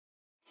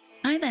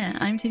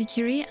I'm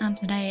Tidikuri, and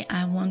today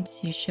I want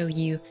to show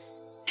you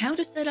how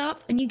to set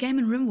up a new game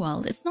in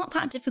RimWorld. It's not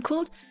that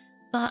difficult,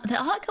 but there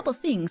are a couple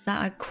things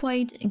that are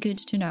quite good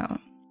to know.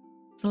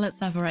 So let's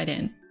dive right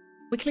in.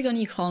 We click on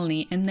New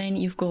Colony, and then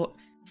you've got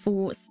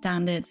 4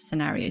 standard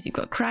scenarios. You've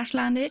got Crash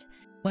Landed,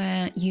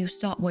 where you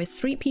start with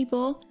 3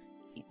 people.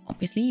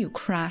 Obviously, you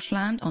crash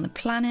land on the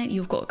planet,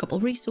 you've got a couple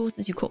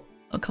resources, you've got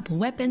a couple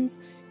weapons,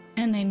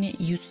 and then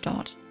you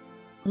start.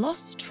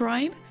 Lost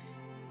Tribe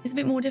is a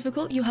bit more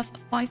difficult. You have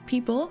 5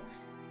 people.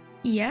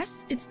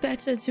 Yes, it's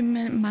better to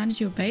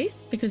manage your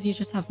base because you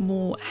just have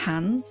more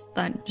hands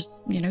that just,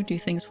 do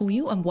things for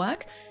you and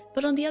work.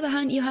 But on the other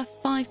hand, you have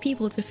 5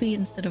 people to feed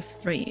instead of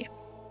 3.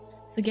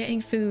 So getting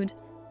food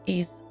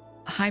is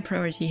a high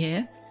priority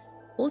here.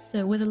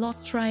 Also, with the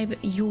Lost Tribe,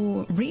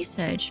 your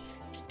research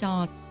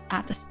starts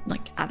at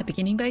the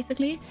beginning,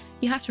 basically.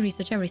 You have to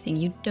research everything.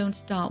 You don't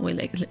start with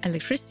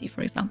electricity,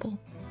 for example.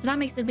 So that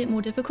makes it a bit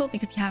more difficult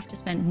because you have to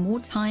spend more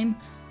time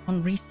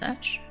on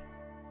research.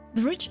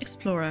 The Rich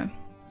Explorer.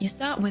 You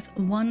start with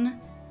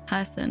 1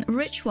 person, a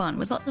rich one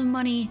with lots of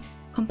money,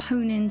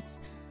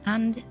 components,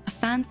 and a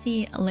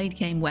fancy late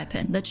game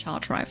weapon, the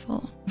charge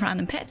rifle.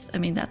 Random pets, I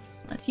mean,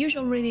 that's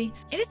usual really.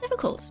 It is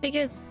difficult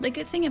because the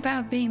good thing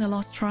about being the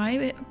Lost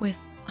Tribe with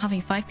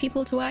having 5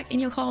 people to work in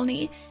your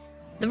colony,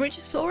 the Rich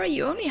Explorer,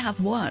 you only have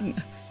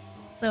 1.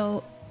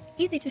 So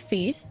easy to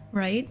feed,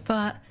 right?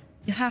 But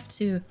you have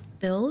to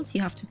build, you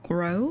have to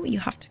grow, you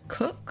have to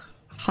cook,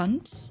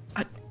 hunt,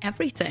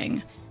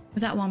 everything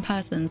with that 1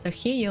 person. So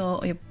here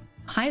your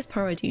highest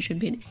priority should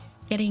be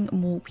getting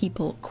more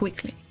people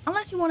quickly,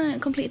 unless you want to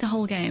complete the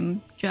whole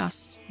game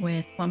just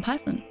with 1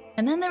 person.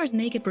 And then there is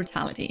Naked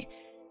Brutality.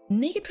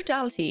 Naked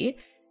Brutality,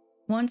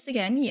 once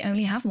again, you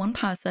only have 1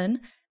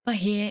 person, but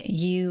here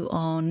you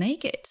are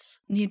naked.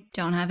 You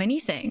don't have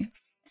anything,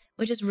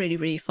 which is really,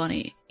 really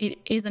funny. It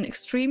is an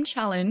extreme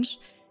challenge,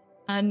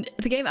 and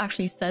the game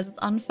actually says it's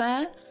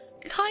unfair.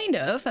 Kind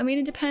of. I mean,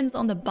 it depends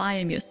on the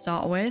biome you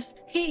start with.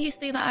 Here you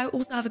see that I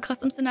also have a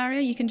custom scenario.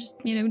 You can just,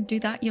 do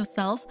that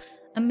yourself.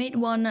 I made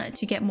one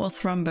to get more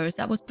thrombos.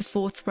 That was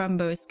before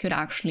thrombos could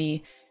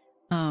actually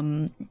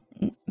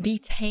be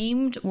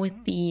tamed with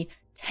the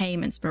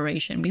tame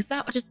inspiration, because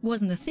that just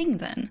wasn't a thing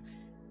then.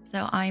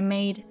 So I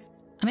made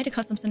a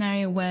custom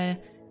scenario where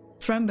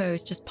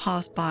thrombos just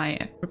pass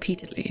by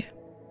repeatedly.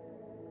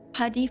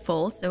 Per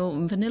default,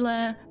 so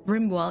vanilla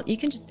RimWorld, you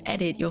can just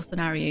edit your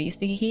scenario. You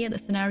see here the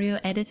scenario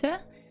editor.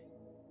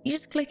 You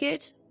just click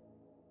it,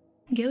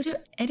 go to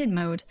edit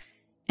mode,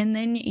 and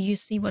then you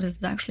see what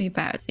it's actually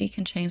about. So you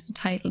can change the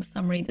title, the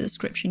summary, the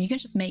description. You can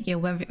just make your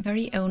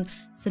very own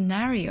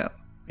scenario,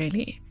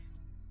 really.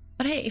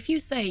 But hey, if you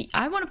say,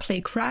 I want to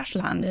play Crash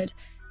Landed,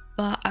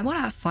 but I want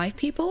to have 5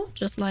 people,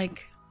 just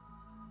like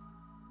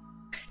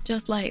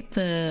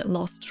the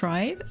Lost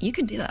Tribe, you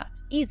can do that.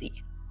 Easy.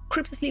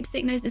 Crypto sleep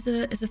sickness is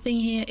a thing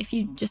here. If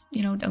you just,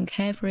 don't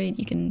care for it,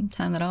 you can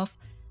turn that off.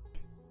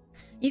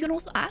 You can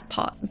also add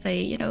parts and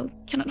say,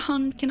 cannot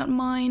hunt, cannot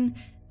mine,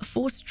 a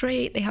 4th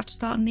straight, they have to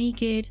start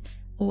naked,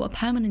 or a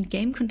permanent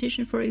game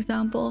condition, for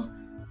example.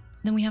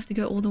 Then we have to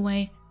go all the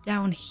way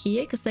down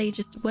here, because they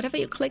just, whatever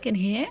you click in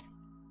here,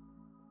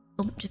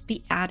 will just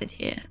be added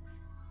here.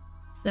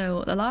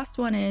 So the last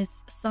one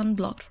is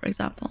sunblocked, for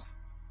example.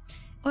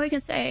 Or you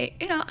can say,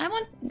 I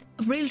want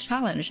a real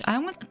challenge. I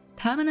want a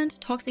permanent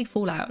toxic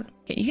fallout.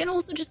 Okay, you can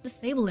also just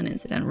disable an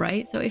incident,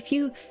 right? So if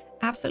you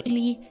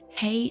absolutely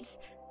hate,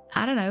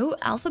 I don't know,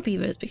 alpha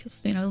beavers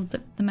because,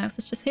 the mouse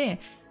is just here,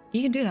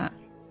 you can do that.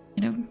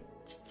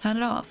 Just turn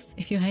it off.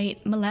 If you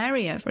hate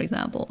malaria, for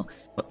example,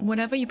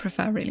 whatever you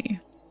prefer, really.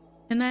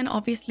 And then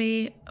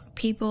obviously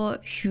people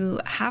who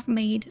have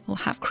made or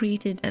have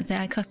created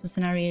their custom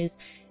scenarios,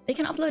 they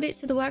can upload it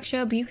to the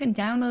workshop. You can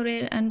download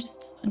it and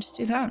just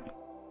do that.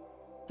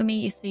 For me,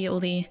 you see all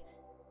the,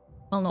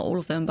 well, not all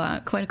of them,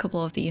 but quite a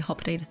couple of the hot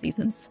potato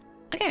seasons.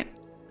 Okay,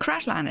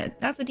 Crash Landed.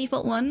 That's the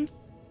default one,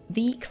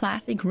 the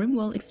classic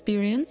RimWorld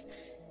experience.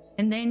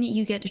 And then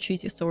you get to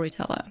choose your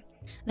storyteller.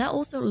 There are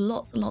also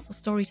lots and lots of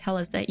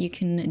storytellers that you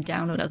can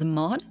download as a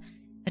mod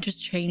that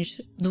just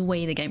change the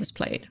way the game is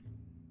played.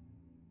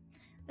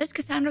 There's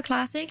Cassandra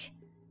Classic.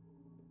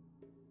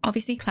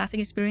 Obviously, classic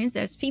experience.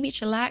 There's Phoebe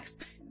Chillax,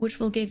 which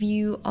will give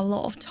you a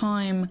lot of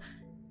time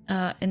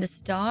in the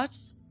start.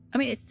 I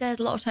mean, it says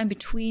a lot of time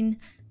between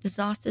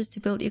disasters to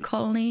build your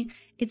colony.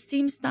 It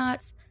seems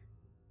that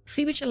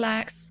Phoebe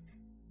Chillax,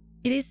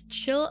 it is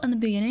chill in the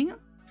beginning.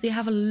 So you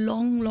have a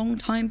long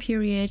time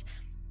period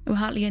where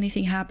hardly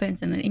anything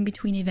happens. And then in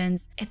between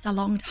events, it's a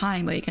long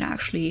time where you can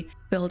actually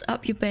build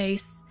up your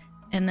base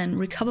and then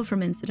recover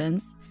from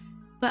incidents.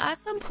 But at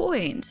some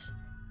point,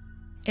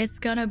 it's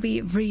gonna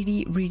be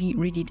really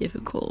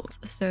difficult.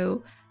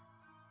 So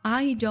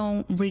I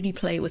don't really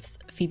play with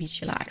Phoebe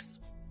Chillax.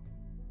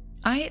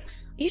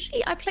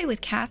 Usually I play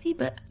with Cassie,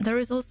 but there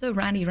is also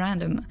Randy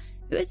Random,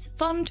 who is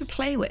fun to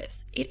play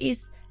with. It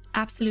is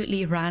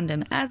absolutely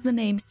random. As the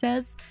name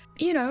says,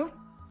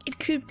 it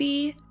could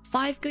be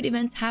 5 good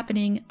events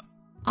happening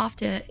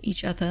after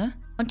each other,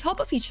 on top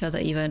of each other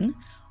even,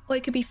 Or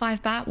it could be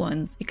 5 bad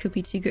ones. It could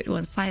be 2 good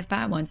ones, 5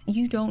 bad ones.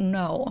 You don't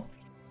know.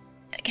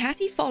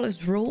 Cassie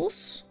follows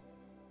rules.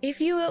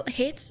 If you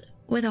hit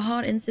with a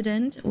hard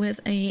incident with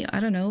a, I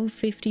don't know,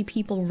 50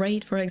 people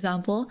raid, for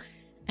example,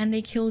 and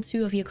they kill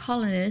 2 of your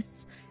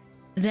colonists,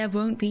 there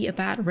won't be a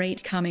bad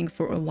raid coming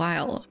for a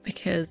while,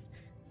 because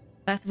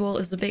first of all, it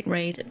was a big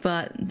raid,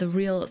 but the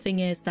real thing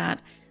is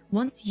that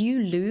once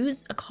you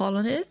lose a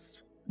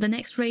colonist, the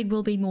next raid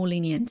will be more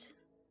lenient.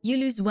 You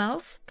lose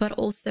wealth, but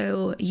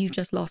also you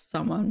just lost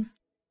someone.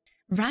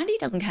 Randy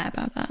doesn't care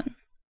about that.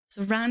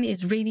 So Randy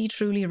is really,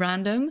 truly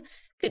random.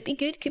 Could be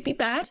good, could be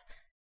bad.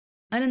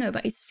 I don't know,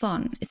 but it's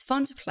fun. It's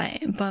fun to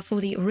play. But for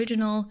the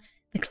original,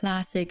 the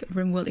classic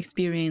RimWorld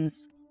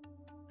experience,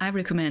 I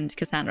recommend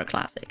Cassandra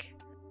Classic.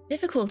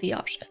 Difficulty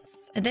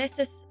options. This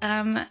is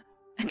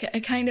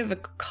a kind of a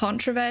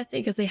controversy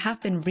because they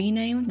have been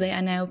renamed. They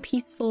are now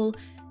Peaceful,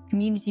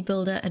 Community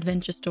Builder,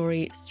 Adventure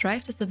Story,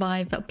 Strive to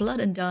Survive,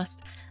 Blood and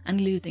Dust, and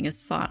Losing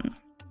is Fun.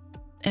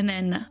 And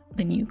then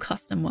the new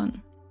custom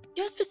one.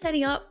 Just for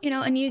setting up, you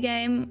know, a new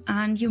game,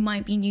 and you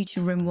might be new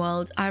to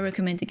RimWorld, I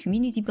recommend the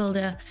Community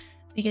Builder,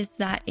 because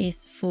that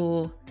is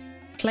for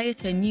players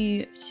who are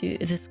new to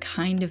this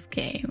kind of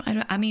game.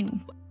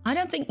 I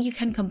don't think you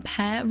can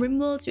compare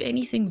RimWorld to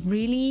anything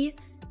really.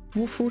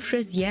 Dwarf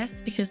Fortress, yes,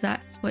 because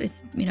that's what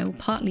it's, you know,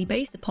 partly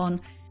based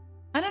upon.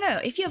 I don't know,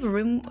 if you have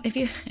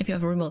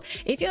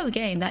a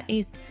game that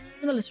is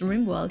similar to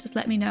RimWorld, just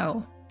let me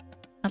know.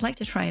 I'd like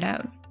to try it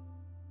out.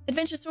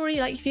 Adventure story,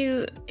 like if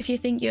you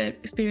think you're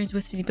experienced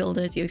with city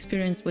builders, you're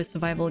experienced with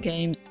survival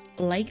games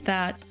like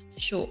that,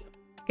 sure,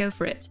 go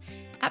for it.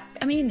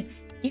 I mean,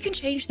 you can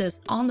change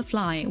this on the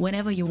fly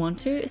whenever you want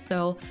to.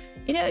 So,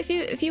 you know,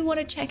 if you want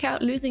to check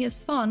out Losing is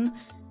Fun,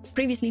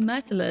 previously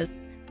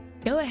Merciless,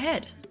 go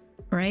ahead,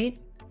 right?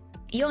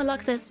 You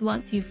unlock this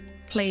once you've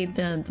played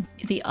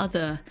the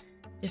other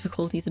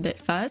difficulties a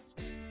bit first,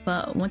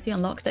 but once you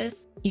unlock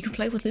this, you can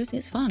play with Losing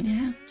is Fun.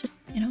 Yeah, just,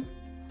 you know,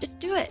 just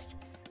do it.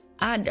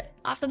 And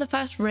after the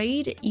first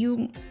raid,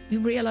 you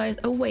realize,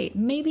 oh wait,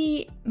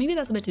 maybe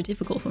that's a bit too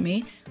difficult for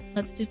me.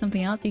 Let's do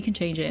something else. You can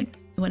change it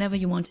whenever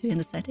you want to in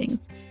the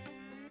settings.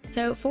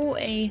 So for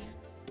a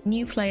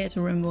new player to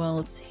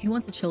RimWorld who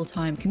wants a chill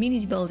time,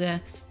 community builder,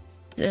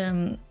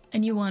 a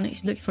new one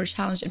who's looking for a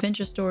challenge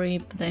adventure story,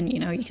 but then, you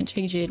know, you can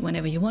change it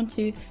whenever you want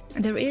to.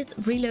 There is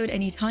reload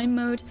anytime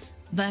mode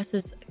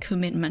versus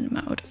commitment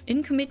mode.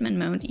 In commitment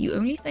mode, you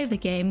only save the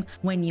game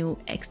when you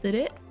exit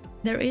it.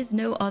 There is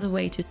no other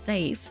way to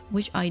save,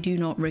 which I do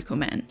not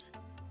recommend.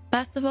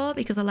 First of all,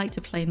 because I like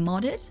to play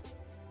modded.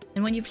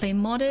 And when you play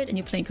modded and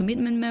you play in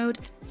commitment mode,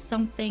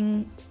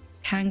 something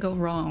can go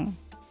wrong.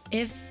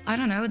 If, I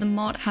don't know, the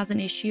mod has an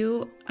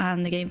issue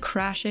and the game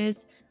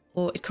crashes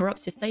or it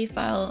corrupts your save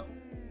file,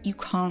 you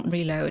can't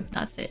reload,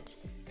 that's it.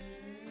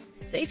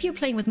 So if you're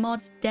playing with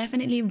mods,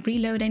 definitely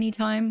reload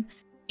anytime.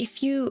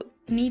 If you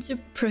need to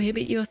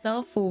prohibit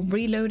yourself for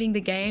reloading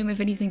the game if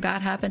anything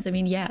bad happens, I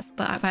mean, yes,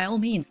 but by all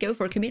means, go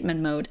for a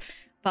commitment mode.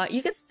 But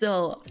you could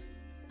still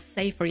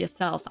save for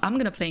yourself. I'm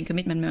gonna play in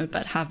commitment mode,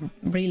 but have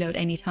reload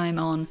anytime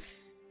on,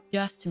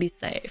 just to be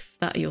safe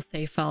that your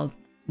save file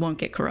won't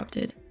get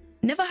corrupted.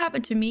 Never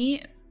happened to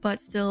me,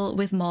 but still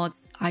with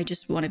mods, I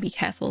just want to be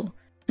careful.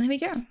 And there we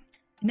go.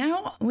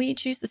 Now we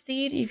choose the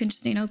seed. You can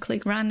just, you know,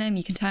 click random.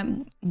 You can type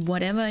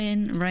whatever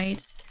in,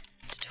 right?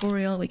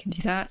 Tutorial, we can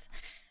do that.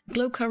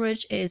 Glow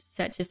coverage is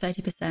set to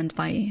 30%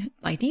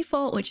 by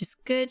default, which is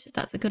good.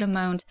 That's a good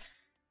amount.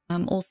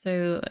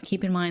 Also,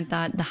 keep in mind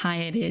that the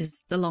higher it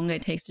is, the longer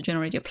it takes to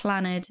generate your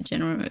planet,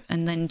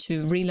 and then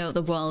to reload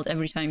the world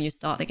every time you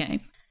start the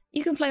game.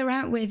 You can play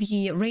around with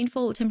the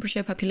rainfall,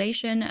 temperature,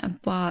 population,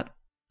 but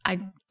I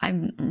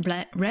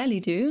rarely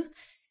do.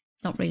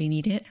 It's not really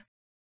needed.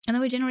 And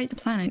then we generate the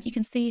planet. You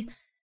can see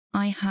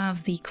I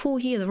have the core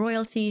here, the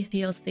royalty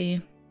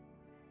DLC,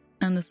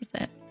 and this is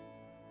it.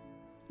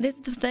 This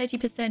is the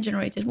 30%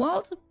 generated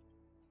world.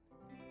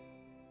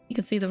 You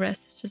can see the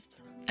rest is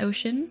just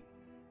ocean.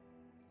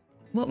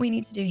 What we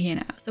need to do here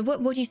now. So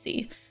what do you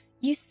see?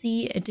 You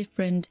see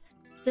different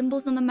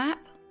symbols on the map.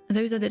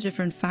 Those are the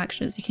different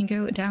factions. You can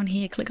go down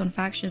here, click on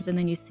factions, and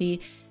then you see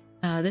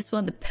this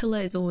one. The pillar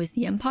is always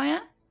the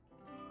Empire.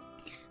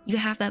 You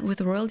have that with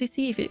the royalty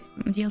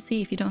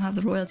DLC. If you don't have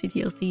the royalty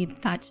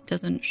DLC, that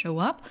doesn't show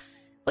up.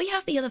 But you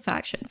have the other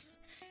factions.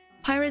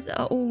 Pirates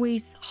are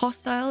always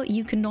hostile.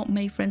 You cannot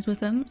make friends with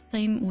them.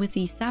 Same with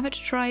the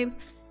Savage tribe.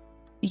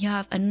 You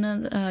have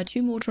another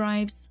 2 more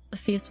tribes, the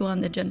Fierce one,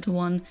 the Gentle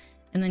one,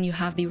 and then you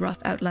have the Rough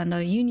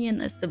Outlander Union,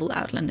 the Civil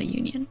Outlander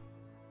Union.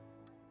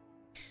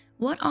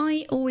 What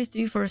I always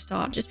do for a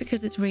start, just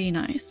because it's really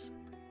nice.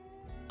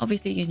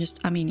 Obviously, you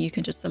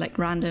can just select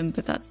random,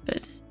 but that's a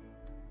bit,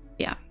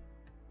 yeah,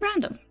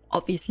 random,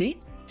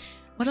 obviously.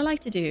 What I like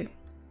to do,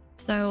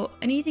 so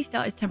an easy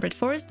start is Temperate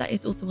Forest. That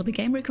is also what the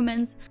game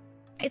recommends.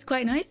 It's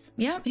quite nice,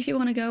 yeah, if you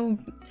want to go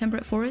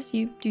Temperate Forest,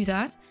 you do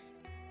that.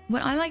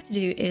 What I like to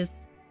do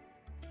is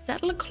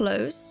settle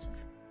close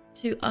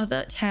to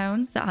other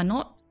towns that are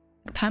not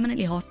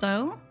permanently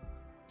hostile,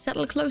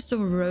 settle close to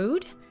a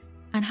road,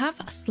 and have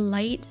a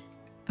slight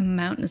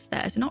mountains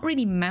there. It's not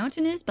really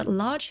mountainous, but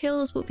large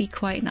hills would be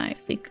quite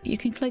nice. You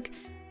can click,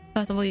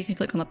 first of all, you can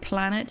click on the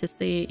planet to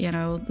see, you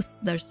know,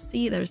 there's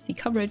sea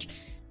coverage.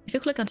 If you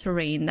click on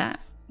terrain, that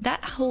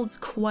holds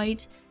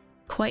quite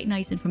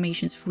nice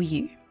information for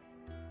you.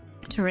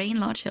 Terrain,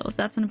 large hills,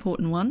 that's an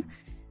important one.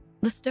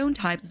 The stone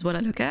types is what I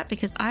look at,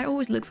 because I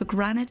always look for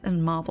granite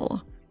and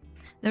marble.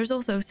 There's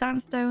also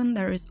sandstone,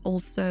 there is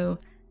also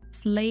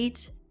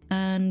slate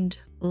and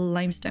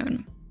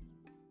limestone.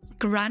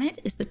 Granite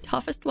is the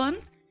toughest one.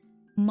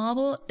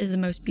 Marble is the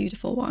most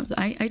beautiful one, so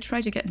I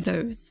try to get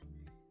those.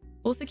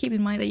 Also keep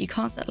in mind that you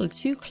can't settle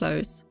too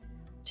close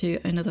to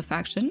another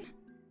faction,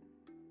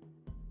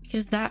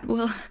 because that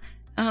will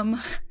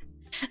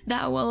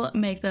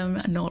make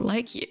them not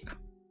like you.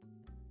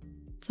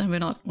 So we're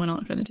not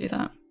going to do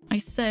that. I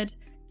said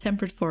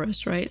temperate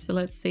forest, right? So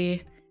let's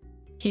see.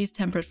 Here's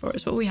temperate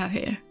forest. What we have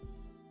here?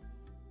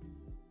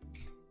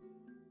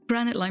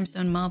 Granite,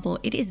 limestone, marble.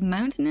 It is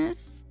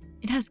mountainous.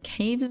 It has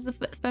caves as a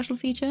special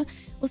feature.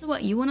 Also,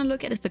 what you want to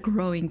look at is the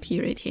growing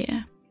period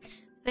here.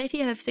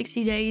 30 out of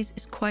 60 days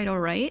is quite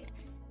alright,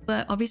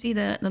 but obviously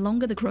the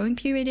longer the growing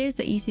period is,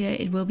 the easier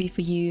it will be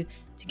for you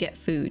to get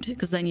food,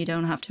 because then you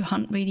don't have to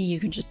hunt really. You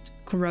can just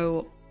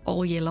grow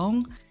all year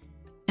long,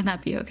 and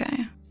that'd be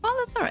okay. Well,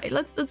 that's alright.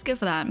 Let's go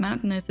for that.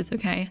 Mountainous, it's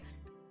okay.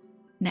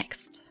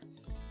 Next.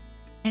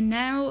 And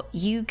now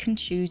you can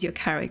choose your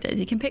characters.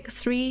 You can pick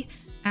 3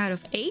 out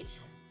of 8,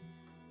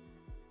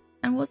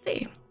 and we'll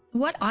see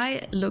what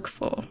I look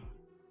for.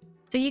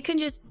 So you can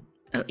just,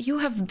 you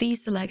have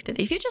these selected.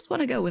 If you just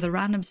want to go with a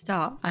random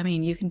star, I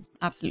mean, you can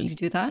absolutely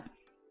do that.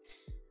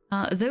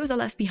 Those are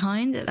left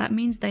behind. That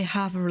means they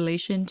have a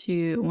relation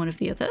to one of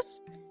the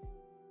others.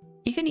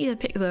 You can either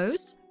pick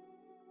those,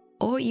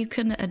 or you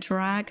can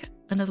drag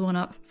another one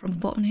up from the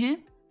bottom here,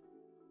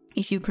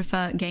 if you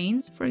prefer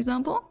gains, for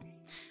example.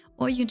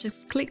 Or you can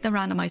just click the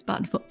randomize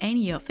button for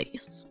any of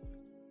these.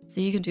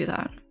 So you can do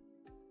that.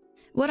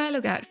 What I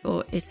look out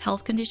for is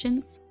health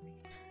conditions.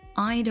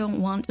 I don't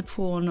want a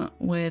pawn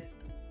with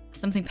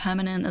something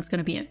permanent that's going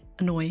to be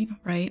annoying,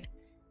 right?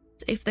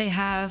 So if they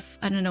have,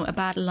 I don't know, a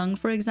bad lung,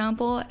 for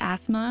example,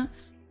 asthma,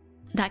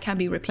 that can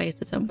be replaced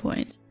at some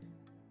point.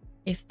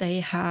 If they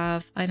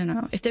have, I don't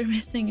know, if they're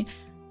missing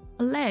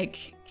a leg,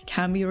 it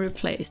can be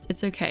replaced.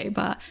 It's okay,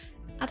 but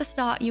at the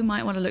start, you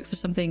might want to look for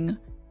something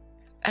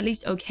at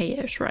least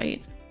okay-ish,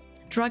 right?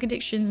 Drug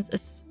addictions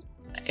is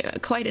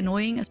quite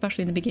annoying,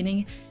 especially in the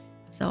beginning,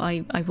 so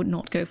I would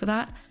not go for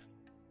that.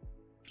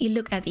 You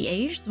look at the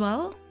age as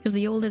well, because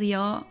the older they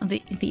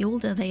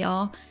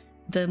are,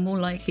 the more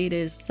likely it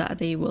is that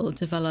they will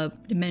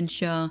develop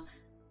dementia,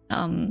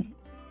 and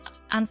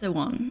so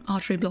on,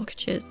 artery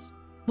blockages.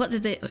 What are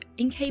they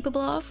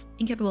incapable of?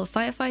 Incapable of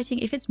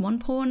firefighting. If it's one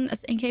pawn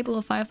that's incapable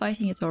of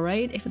firefighting, it's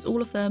alright. If it's all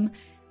of them,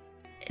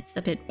 it's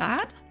a bit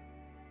bad.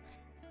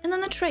 And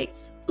then the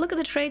traits. Look at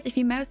the traits. If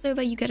you mouse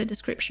over, you get a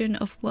description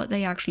of what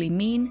they actually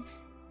mean,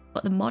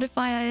 what the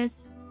modifier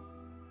is.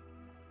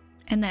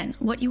 And then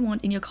what you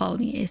want in your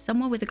colony is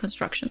someone with a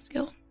construction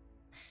skill,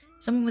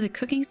 someone with a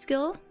cooking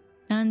skill,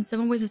 and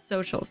someone with a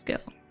social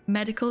skill.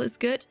 Medical is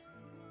good.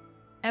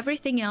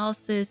 Everything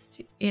else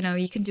is, you know,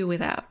 you can do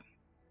without.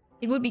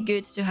 It would be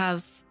good to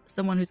have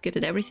someone who's good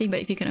at everything, but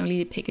if you can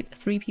only pick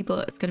 3 people,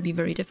 it's going to be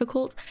very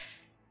difficult.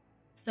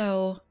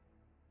 So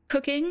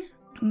cooking,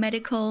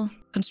 medical,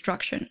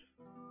 construction.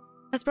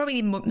 That's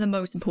probably the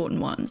most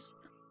important ones.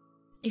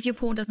 If your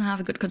pawn doesn't have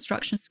a good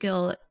construction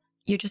skill,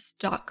 you're just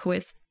stuck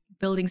with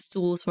building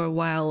stools for a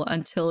while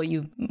until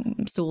you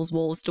stools,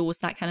 walls, doors,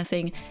 that kind of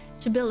thing,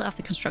 to build up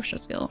the construction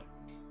skill.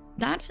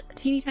 That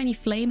teeny tiny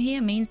flame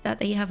here means that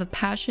they have a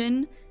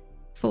passion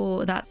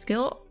for that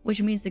skill,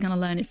 which means they're going to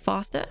learn it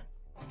faster.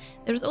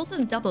 There's also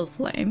a double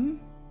flame,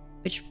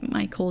 which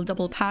I call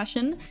double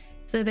passion,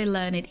 so they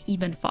learn it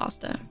even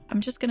faster.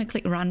 I'm just going to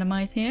click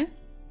randomize here.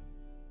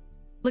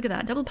 Look at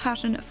that, double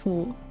passion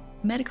for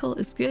medical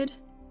is good.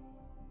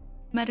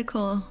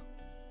 Medical,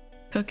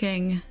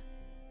 cooking.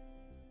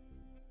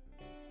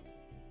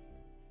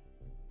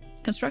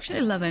 Construction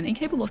 11,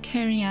 incapable of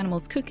carrying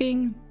animals,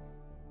 cooking.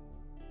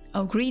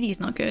 Oh, greedy is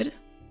not good.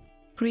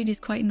 Greedy is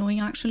quite annoying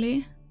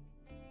actually.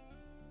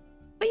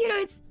 But you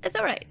know, it's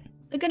alright.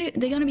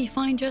 They're gonna be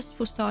fine just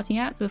for starting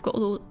out. So we've got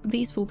all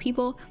these 4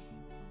 people.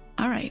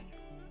 Alright.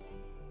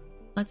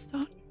 Let's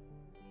start.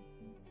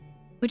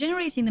 We're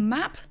generating the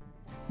map,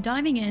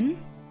 diving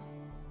in.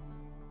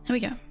 Here we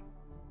go.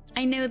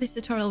 I know this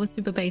tutorial was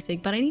super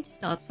basic, but I need to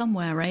start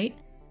somewhere, right?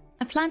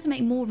 I plan to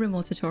make more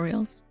RimWorld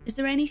tutorials. Is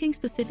there anything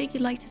specific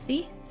you'd like to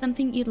see?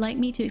 Something you'd like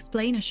me to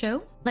explain or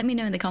show? Let me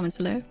know in the comments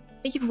below.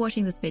 Thank you for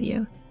watching this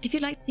video. If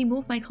you'd like to see more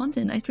of my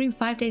content, I stream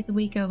 5 days a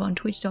week over on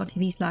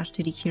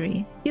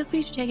twitch.tv/2dkiri. Feel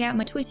free to check out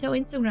my Twitter or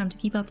Instagram to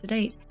keep up to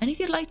date. And if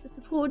you'd like to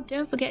support,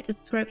 don't forget to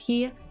subscribe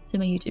here to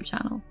my YouTube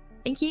channel.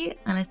 Thank you,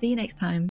 and I'll see you next time.